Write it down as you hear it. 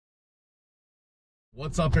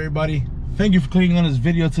What's up, everybody? Thank you for clicking on this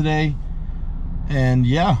video today. And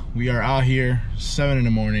yeah, we are out here 7 in the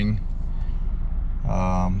morning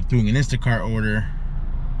doing an Instacart order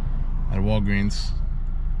at Walgreens.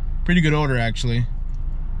 Pretty good order, actually.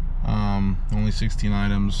 Only 16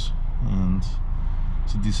 items, and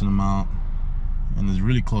it's a decent amount, and it's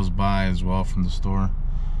really close by as well from the store.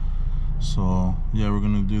 So yeah, we're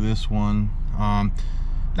gonna do this one.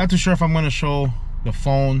 Not too sure if I'm gonna show the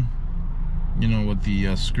phone, you know, with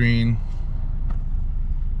the screen.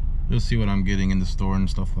 You'll see what I'm getting in the store and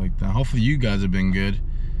stuff like that. Hopefully you guys have been good.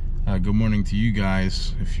 Good morning to you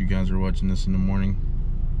guys, if you guys are watching this in the morning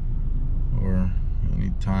or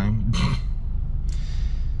any time.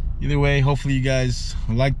 Either way, hopefully you guys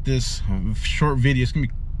like this short video. It's gonna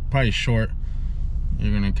be probably short.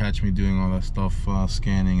 You're gonna catch me doing all that stuff,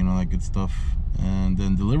 scanning and all that good stuff, and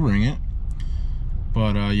then delivering it.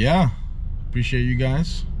 But yeah, appreciate you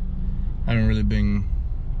guys. I haven't really been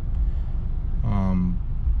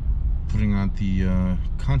putting out the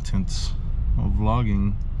contents of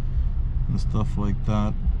vlogging and stuff like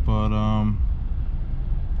that, but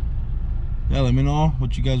yeah, let me know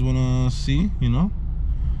what you guys want to see. You know,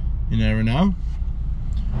 you never know.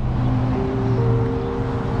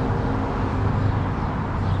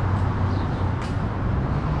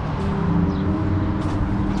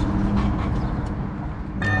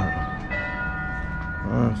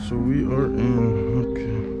 So we are in,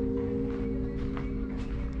 okay.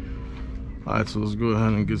 Alright, so let's go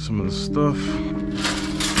ahead and get some of the stuff.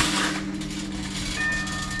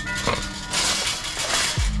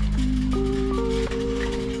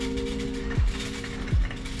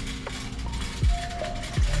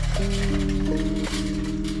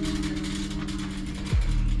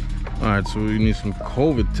 Alright, so we need some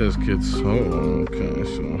COVID test kits. Oh, okay,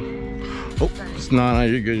 so. Oh, it's not,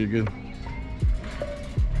 you're good, you're good.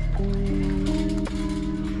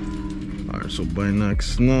 Alright, so by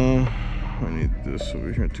next, no. I need this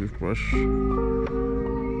over here, toothbrush. I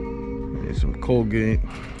need some Colgate.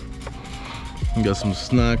 We got some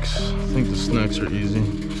snacks. I think the snacks are easy.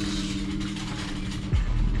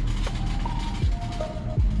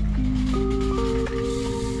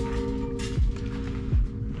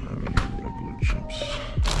 Regular chips.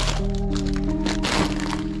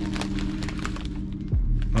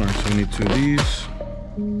 Alright, so we need 2 of these.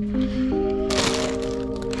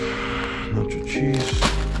 Nacho cheese.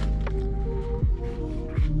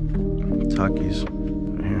 Takis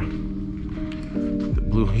right here. The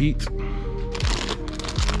Blue Heat.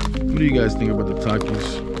 What do you guys think about the Takis?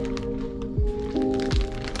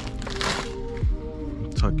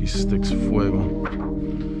 Taki sticks fuego.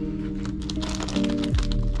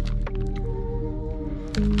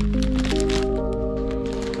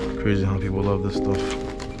 Crazy how people love this stuff.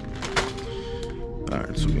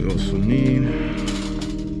 Alright, so we also need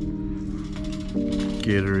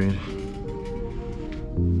Gatorade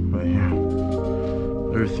right here.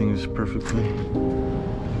 Everything is perfectly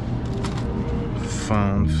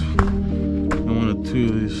found. I wanted 2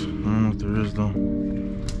 of these. I don't know if there is though.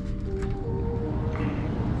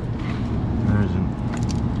 There isn't.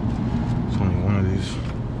 It's only 1 of these.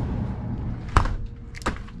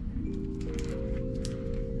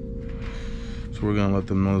 So we're gonna let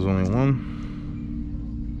them know there's only 1.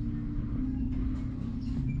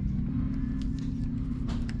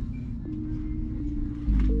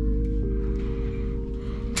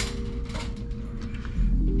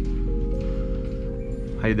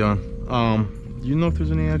 How you doing? Do you know if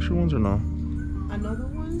there's any extra ones or no? Another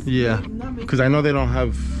ones? Yeah, because I know they don't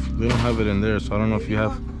have it in there, so I don't know if you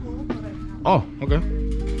have. Oh, okay.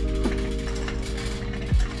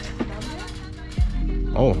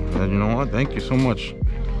 Oh, and you know what? Thank you so much.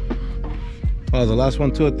 Oh, the last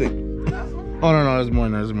one too, I think. Oh no, there's more.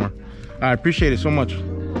 There's more. I appreciate it so much.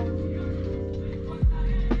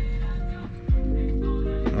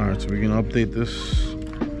 All right, so we're gonna update this.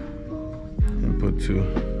 Put 2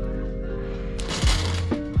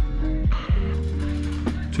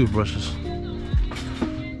 toothbrushes.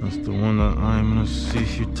 That's the one that I'm gonna see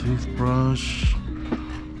here. Toothbrush.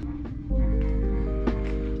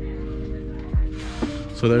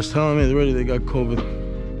 So they're telling me already they got COVID.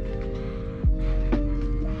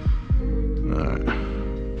 Alright.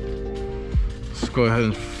 Let's go ahead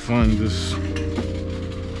and find this.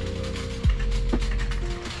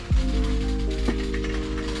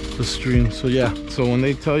 Stream. So yeah, so when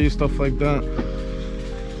they tell you stuff like that,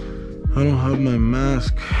 I don't have my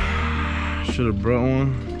mask. Should have brought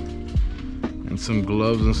one and some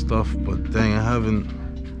gloves and stuff, but dang, I haven't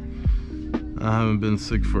been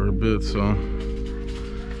sick for a bit. So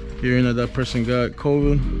hearing that person got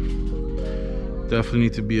COVID, definitely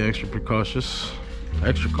need to be extra precautious.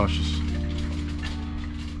 Extra cautious.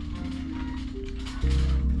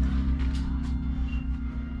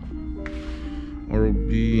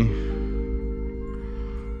 Oral-B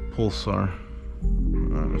Pulsar.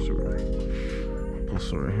 Let's see where.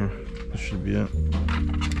 Pulsar right here. This should be it.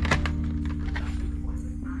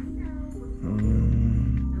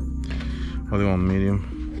 Oh, they want medium.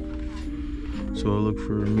 So I'll look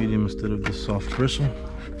for medium instead of the soft bristle.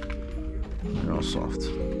 They're all soft.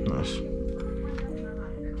 Nice.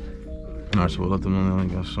 Alright, so we'll let them know they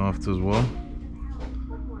only got soft as well.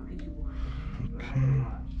 Okay.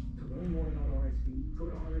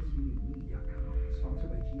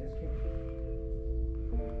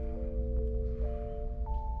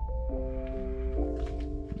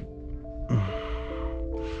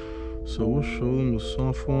 So we'll show them the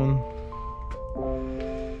soft one.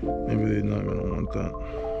 Maybe they're not gonna want that.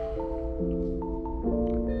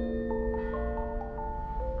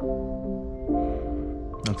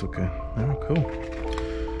 That's okay. Alright, cool.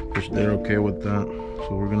 They're okay with that.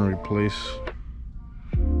 So we're gonna replace.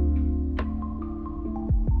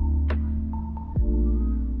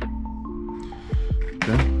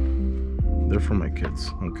 Okay. They're for my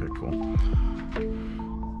kids. Okay, cool.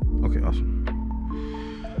 Okay, awesome.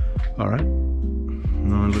 Alright.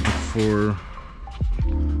 Now I'm looking for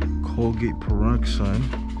Colgate peroxide.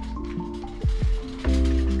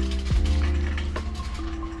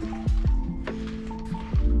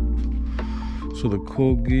 So the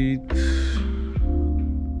Colgate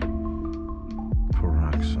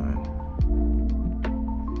peroxide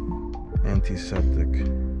antiseptic.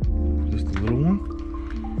 Just a little one.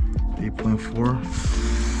 8.4.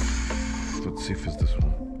 Let's see if it's this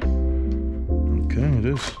one. Okay, it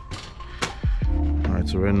is. Alright,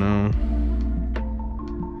 so right now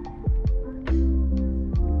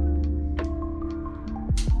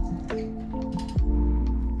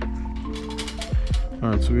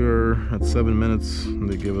alright, so we are at 7 minutes and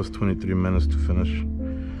they give us 23 minutes to finish.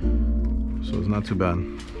 So it's not too bad.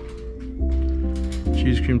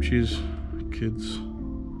 Cheese, cream cheese, kids,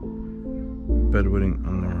 bedwetting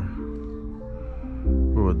underwear.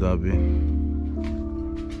 Where would that be?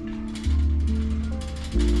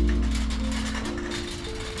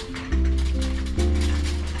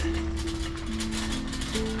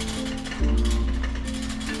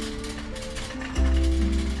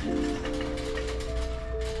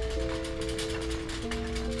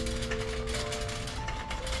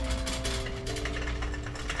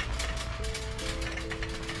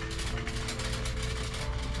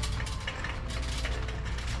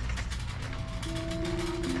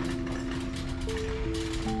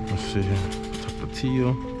 Let's see here. Tapatio.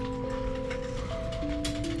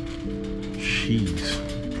 Cheese.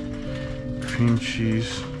 Cream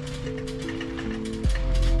cheese.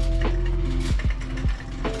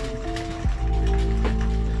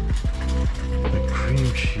 The cream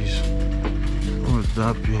cheese. What would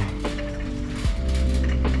that be?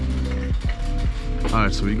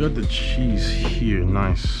 Alright, so we got the cheese here.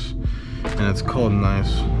 Nice. And it's called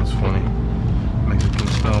Nice. That's funny. Mexican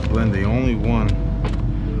style blend. The only one.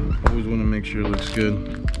 Always want to make sure it looks good.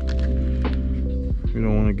 We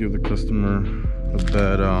don't want to give the customer a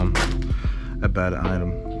bad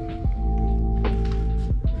item.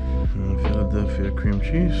 And Philadelphia cream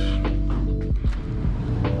cheese.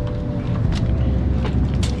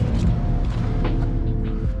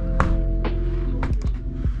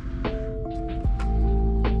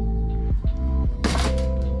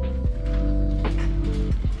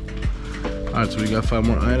 Alright, so we got 5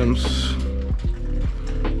 more items.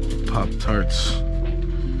 Pop-Tarts,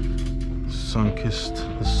 Sunkist,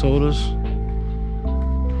 the sodas.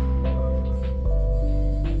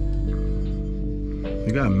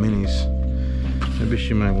 We got minis. Maybe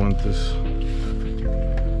she might want this.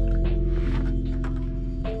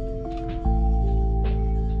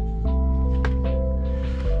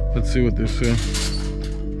 Let's see what they say.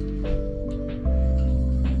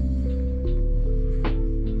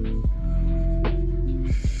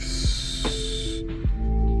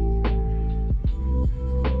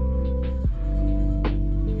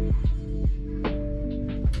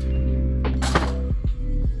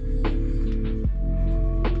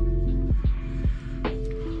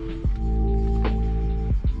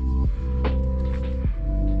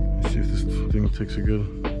 See if this thing takes it good.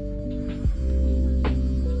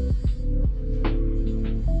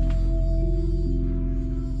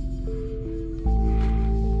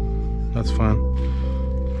 That's fine.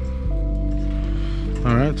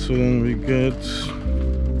 Alright, so then we get...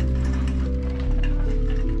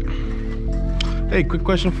 Hey, quick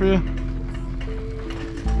question for you.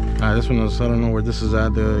 Alright, this one is, I don't know where this is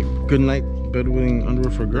at. The Good Night bedwetting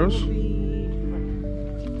underwear for girls.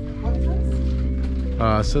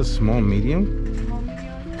 It says small, medium. Small, medium.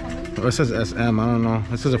 How many? Oh, it says SM. I don't know.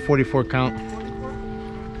 It says a 44 count. 44?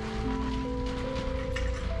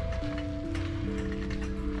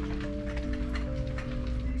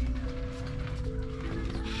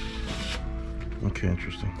 Okay,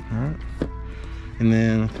 interesting. All right. And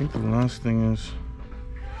then I think the last thing is,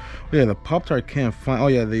 oh, yeah, the Pop-Tart can't find. Oh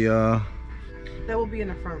yeah, That will be in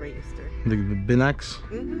the front register. the Binax.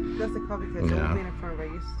 That's the COVID test. That Yeah. will be in the front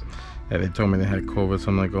register. Yeah, they told me they had COVID, so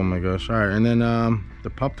I'm like, oh my gosh. All right, and then the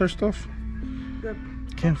Pop-Tart stuff. The,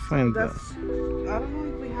 Can't find that. that's, I don't know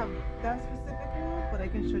if we have that specific one, but I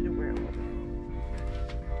can show you where it was.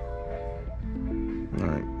 All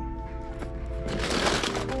right.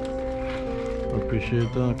 I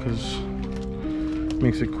appreciate that because it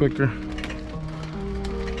makes it quicker.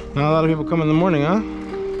 Not a lot of people come in the morning, huh?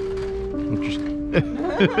 Interesting.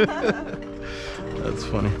 That's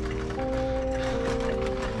funny.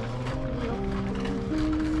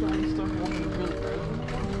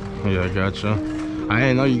 Yeah, I gotcha. I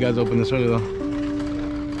didn't know you guys opened this early though.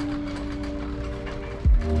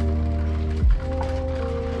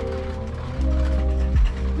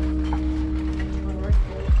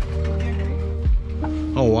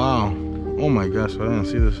 Oh wow! Oh my gosh! I didn't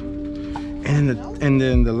see this. And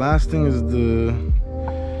then the last thing is the.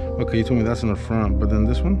 Okay, you told me that's in the front, but then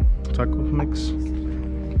this one, taco mix.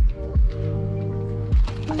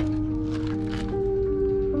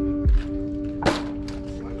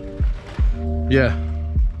 Yeah.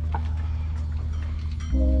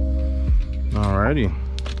 Alrighty.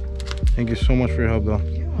 Thank you so much for your help, though.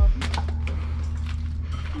 You're welcome.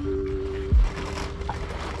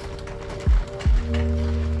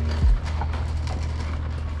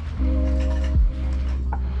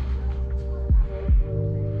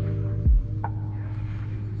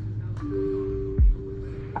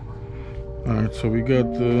 Alright, so we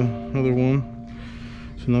got the other one.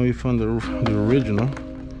 So now we found the original.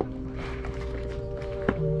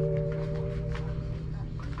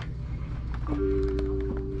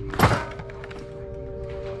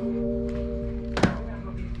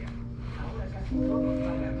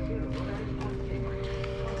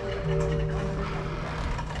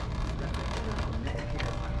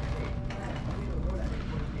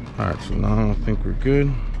 Alright, so now I think we're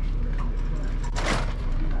good.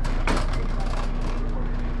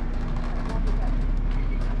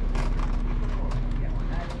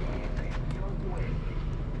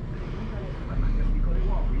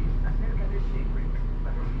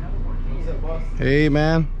 Hey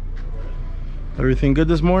man, everything good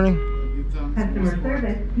this morning? Customer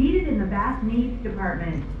service needed in the bath needs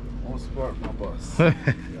department. Most part, my boss. Yeah,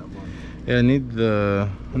 I need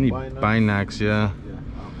Binax, yeah.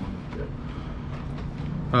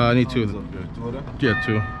 I need two. Yeah,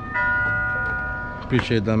 two.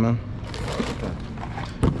 Appreciate that, man.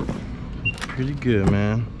 Pretty good,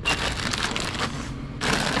 man.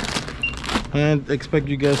 I didn't expect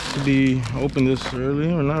you guys to be open this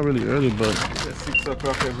early, or not really early, but 6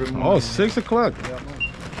 o'clock every morning. oh, 6 o'clock. Yeah, man.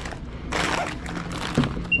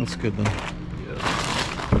 That's good then. Yeah.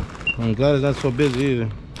 I'm glad it's not so busy either.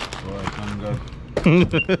 So I thank God.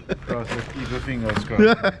 Cross your, keep your fingers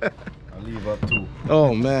crossed. I'll leave at 2.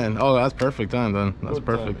 Oh man, oh that's perfect time then. That's Good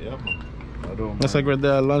perfect. Time, yeah, man. I don't That's like mind. right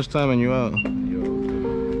there at lunchtime and you out. Yo, yeah.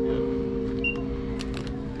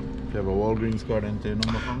 You have a Walgreens card and your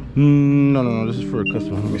number for me? No, this is for a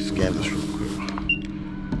customer. Let me scan this real quick.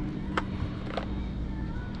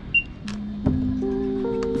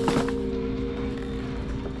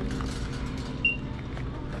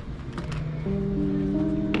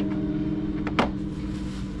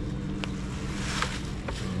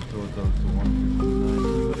 Total to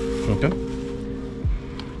 159. Okay.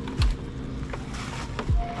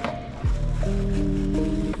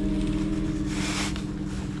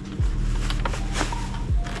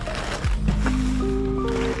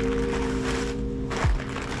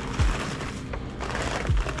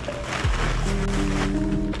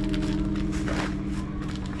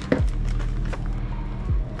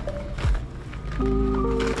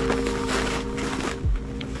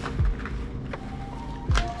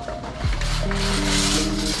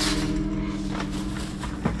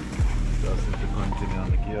 Just if you continue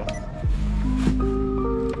on the kiosk.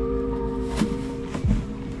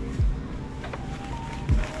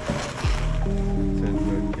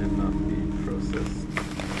 Tender cannot be processed.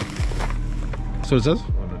 So it says?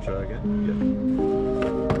 Wanna try again?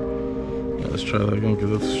 Yeah, let's try that again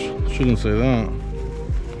because it shouldn't say that.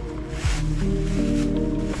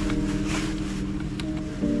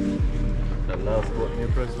 The last button you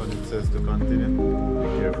press when it says to continue.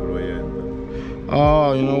 Be careful where you enter.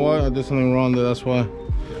 Oh, you know what? I did something wrong there. That's why.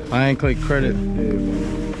 Yeah, I ain't click credit.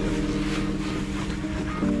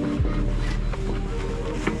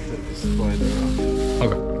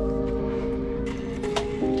 Okay.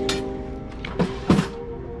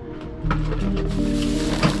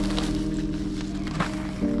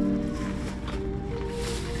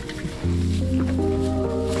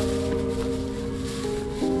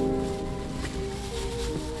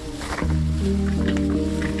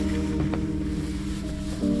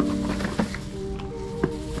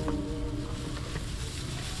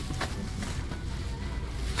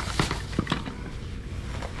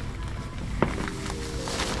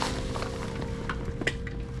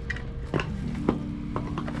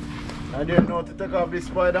 I didn't know to take off this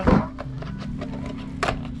spider.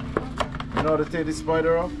 You know how to take this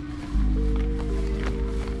spider off?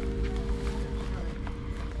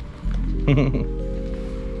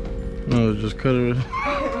 No, just cut it.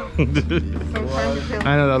 Sometimes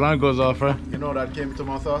I know the alarm goes off, right? You know that came to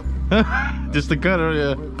my thought? Just to cut her,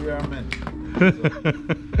 yeah. We are men.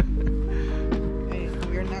 Hey,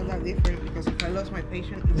 we're not that different because if I lost my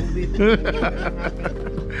patient, it will be the same thing that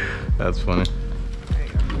happened. That's funny. There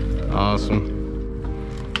you go. Awesome.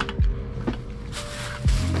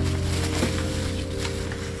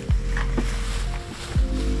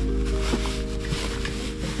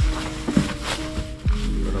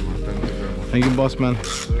 Thank you, boss man.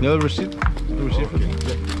 The other receipt? The receipt for me?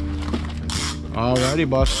 Alrighty,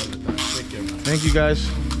 boss. Thank you, guys.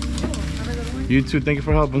 You too. Thank you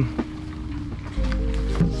for helping.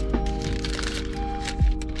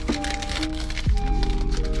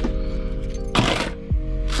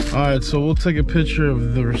 Alright, so we'll take a picture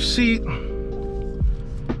of the receipt.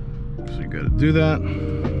 So you gotta do that.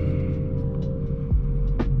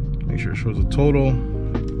 Make sure it shows the total.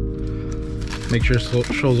 Make sure it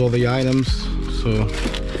shows all the items so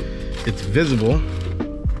it's visible.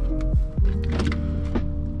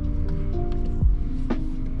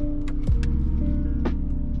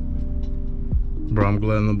 Bro, I'm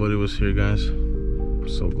glad nobody was here, guys. I'm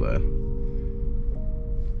so glad.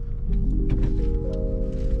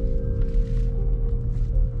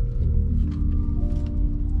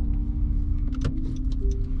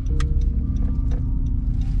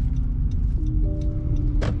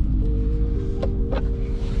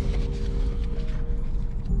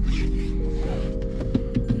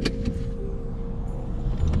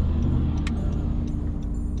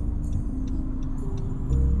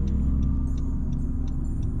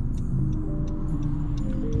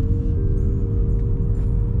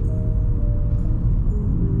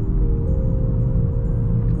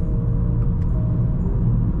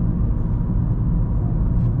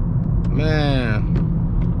 Man,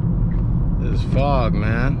 this fog,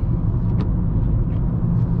 man.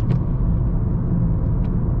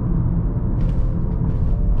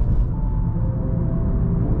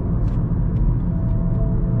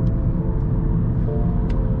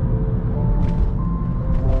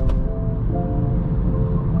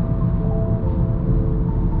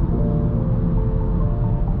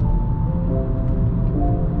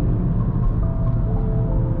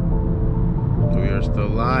 We are still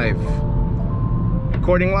live.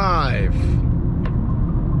 Recording live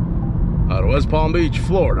out of West Palm Beach,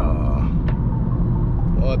 Florida.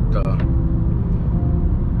 What the?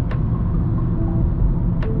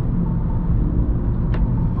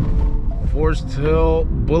 Forest Hill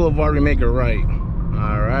Boulevard, we make it right.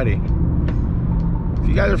 Alrighty. If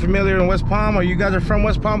you guys are familiar in West Palm, or you guys are from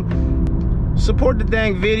West Palm, support the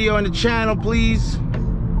dang video and the channel, please.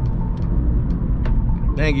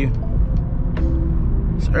 Thank you.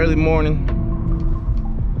 It's early morning.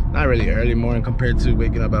 Not really early morning compared to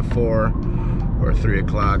waking up at 4 or 3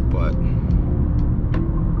 o'clock, but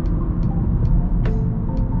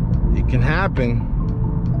it can happen.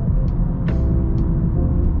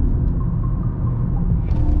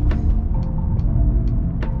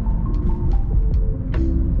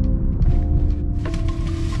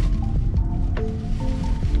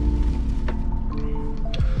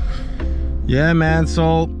 Yeah, man,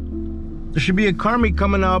 so there should be a car meet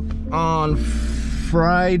coming up on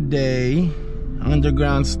Friday.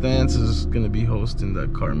 Underground Stance is gonna be hosting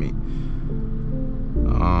that car meet.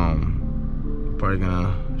 Probably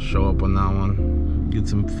gonna show up on that one, get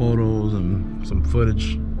some photos and some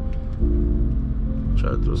footage, try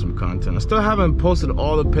to throw some content. I still haven't posted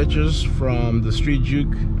all the pictures from the street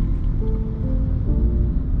juke.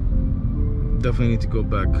 Definitely need to go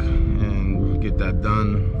back and get that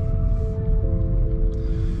done.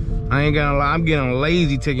 I ain't gonna lie, I'm getting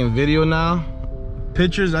lazy taking video now.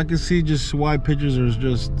 Pictures, I can see just why pictures are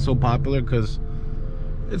just so popular, because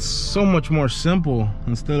it's so much more simple.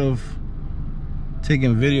 Instead of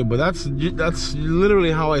taking video, but that's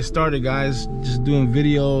literally how I started, guys. Just doing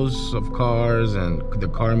videos of cars and the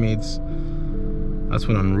car meets. That's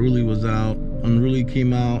when Unruly was out. Unruly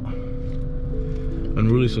came out.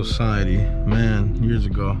 Unruly Society, man, years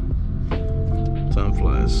ago. Time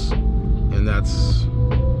flies. And that's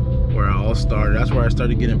where I all started. That's where I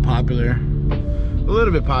started getting popular. A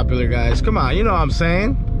little bit popular, guys. Come on, you know what I'm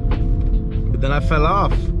saying? But then I fell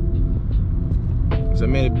off. Because I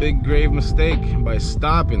made a big grave mistake by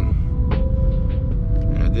stopping.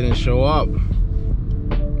 And I didn't show up.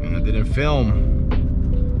 And I didn't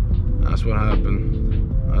film. That's what happened.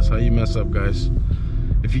 That's how you mess up, guys.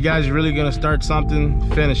 If you guys are really gonna start something,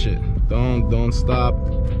 finish it. Don't stop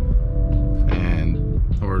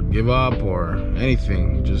or give up or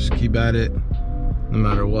anything. Just keep at it no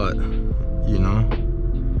matter what, you know.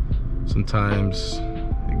 Sometimes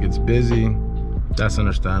it gets busy. That's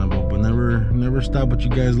understandable, but never stop what you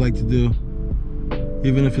guys like to do.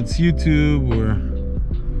 Even if it's YouTube or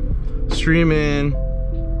streaming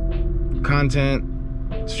content,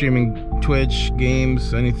 streaming Twitch,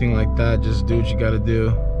 games, anything like that, just do what you gotta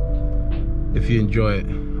do if you enjoy it.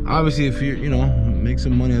 Obviously, if you know, make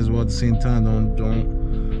some money as well at the same time. Don't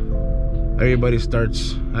everybody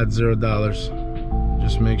starts at $0.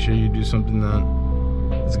 Just make sure you do something that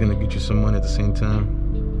is gonna get you some money at the same time.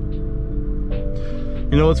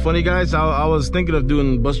 You know what's funny, guys? I was thinking of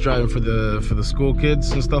doing bus driving for the school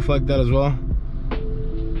kids and stuff like that as well,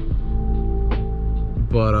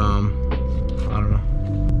 but I don't know.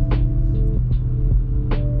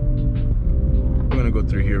 I'm gonna go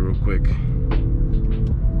through here real quick.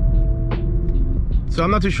 So I'm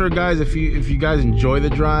not too sure, guys, if you guys enjoy the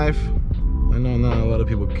drive. I know not a lot of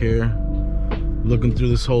people care looking through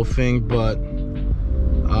this whole thing, but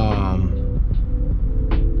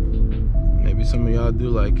maybe some of y'all do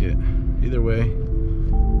like it. Either way,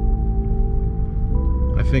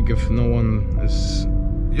 I think if no one is,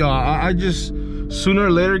 I just, sooner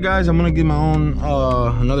or later, guys, I'm gonna get my own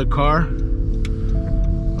another car,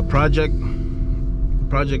 a project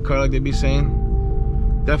car, like they be saying.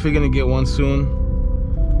 Definitely gonna get one soon.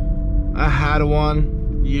 I had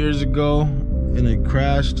one years ago and it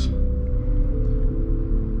crashed.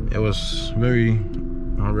 It was very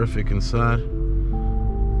horrific and sad.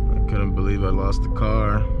 I couldn't believe I lost the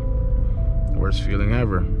car. Worst feeling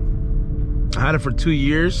ever. I had it for 2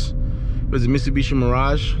 years. It was a Mitsubishi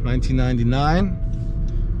Mirage, 1999.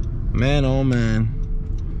 Man, oh man.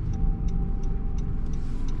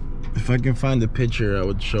 If I can find the picture, I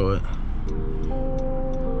would show it.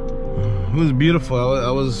 It was beautiful.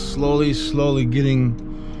 I was slowly getting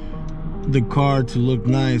the car to look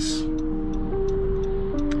nice.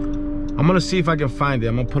 I'm gonna see if I can find it.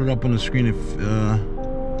 I'm gonna put it up on the screen if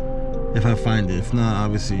I find it. If not,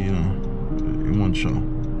 obviously, you know, it won't show.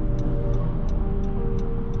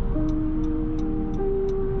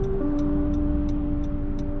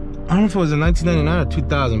 I don't know if it was in 1999 or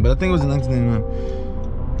 2000, but I think it was in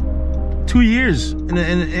 1999. 2 years, and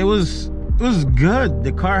it was good.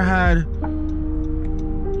 The car had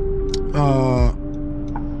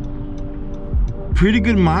pretty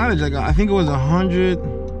good mileage. Like, I think it was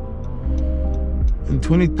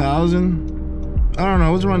 120,000. I don't know,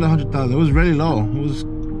 it was around 100,000. It was really low. It was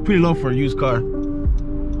pretty low for a used car.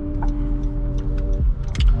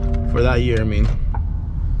 For that year, I mean.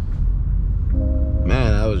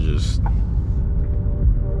 Man, I was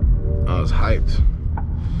hyped.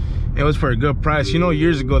 It was for a good price. You know,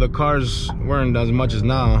 years ago the cars weren't as much as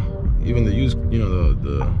now. Even the used, you know,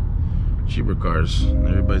 the cheaper cars.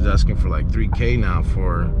 Everybody's asking for like $3K now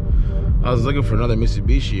for. I was looking for another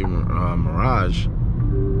Mitsubishi Mirage.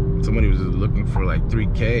 Somebody was looking for like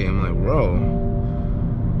 $3K. I'm like, bro.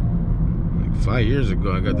 Like 5 years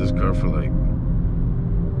ago, I got this car for like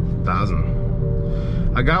 1,000.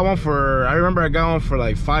 I remember I got one for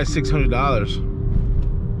like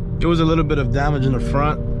 $500-600. It was a little bit of damage in the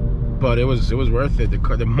front, but it was worth it.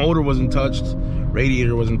 The motor wasn't touched,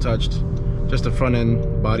 radiator wasn't touched, just the front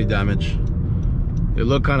end body damage. It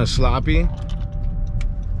looked kind of sloppy,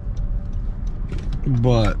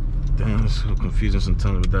 but damn, it's so confusing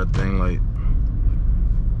sometimes with that thing. Like,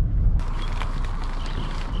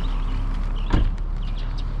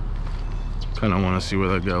 kind of want to see where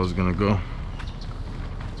that guy was gonna go.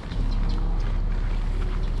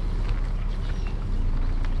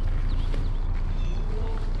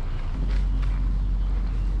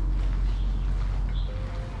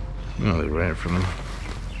 No, they ran from him.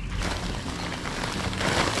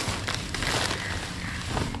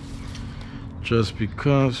 Just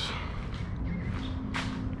because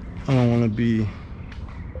I don't want to be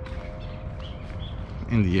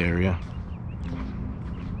in the area.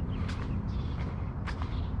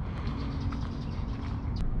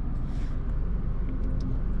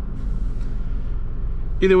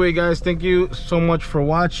 Either way, guys, thank you so much for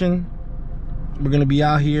watching. We're gonna be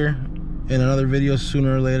out here in another video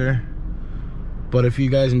sooner or later. But if you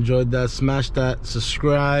guys enjoyed that, smash that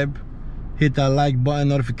subscribe, hit that like button,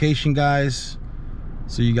 notification, guys,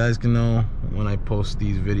 so you guys can know when I post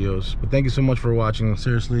these videos. But thank you so much for watching.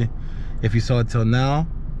 Seriously, if you saw it till now,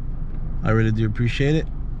 I really do appreciate it.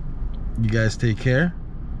 You guys take care.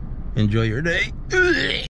 Enjoy your day.